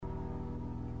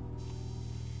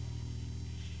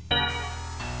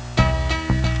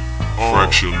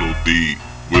Fractional D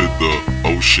with the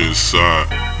ocean side.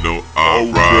 No, I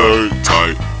Okay. ride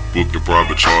tight. Booking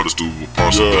private charters to a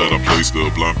parcel that I place the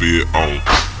blind bid on.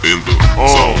 In the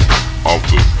zone, off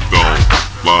the dome.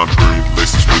 Lime green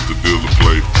laces with the dealer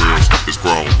plate. Rims is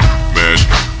grown. Mash,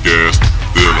 gas,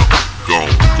 then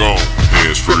I'm gone.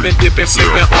 Hands free. Rippin', dippin',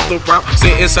 flippin' on the route,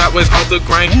 sitting sideways on the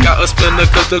grain. Got a spinner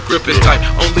cause the grip is tight.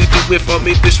 Only do it for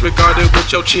me, disregarded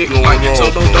what your chick like.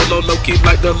 Solo, low key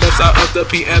like the left side of the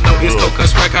piano. It's coca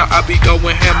swag, how I be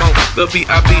going ham on the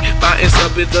VIP. Buying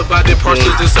subdivided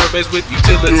parcels and surveys with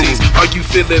utilities. Are you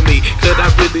feeling me? Could I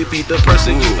really be the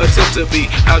person you attempt to be?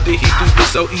 How did he do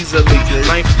this so easily?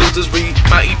 Lame losers read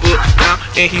my ebook now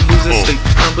and he losing sleep.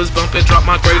 Numbers bumping, drop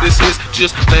my greatest hits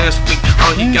just last week.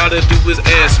 All he gotta do is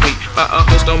ask me. Buy a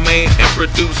host domain and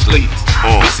produce leads.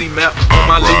 BC map on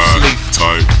my loose ride leaf.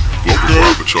 tight. Booking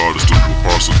private charters to a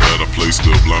parcel that I place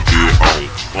the blind bid on.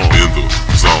 In the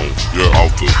zone,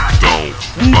 off the dome.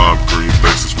 Lime green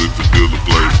Lexus with the dealer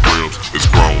blade rims. It's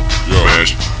grown.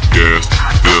 Mash, gas,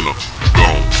 then I'm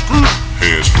gone.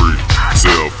 Hands free,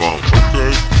 cell phone.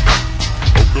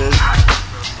 Okay.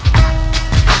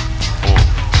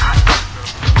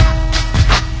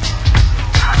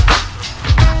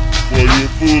 Well, you a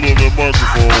fool on that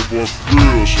microphone, boy, for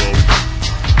real, son.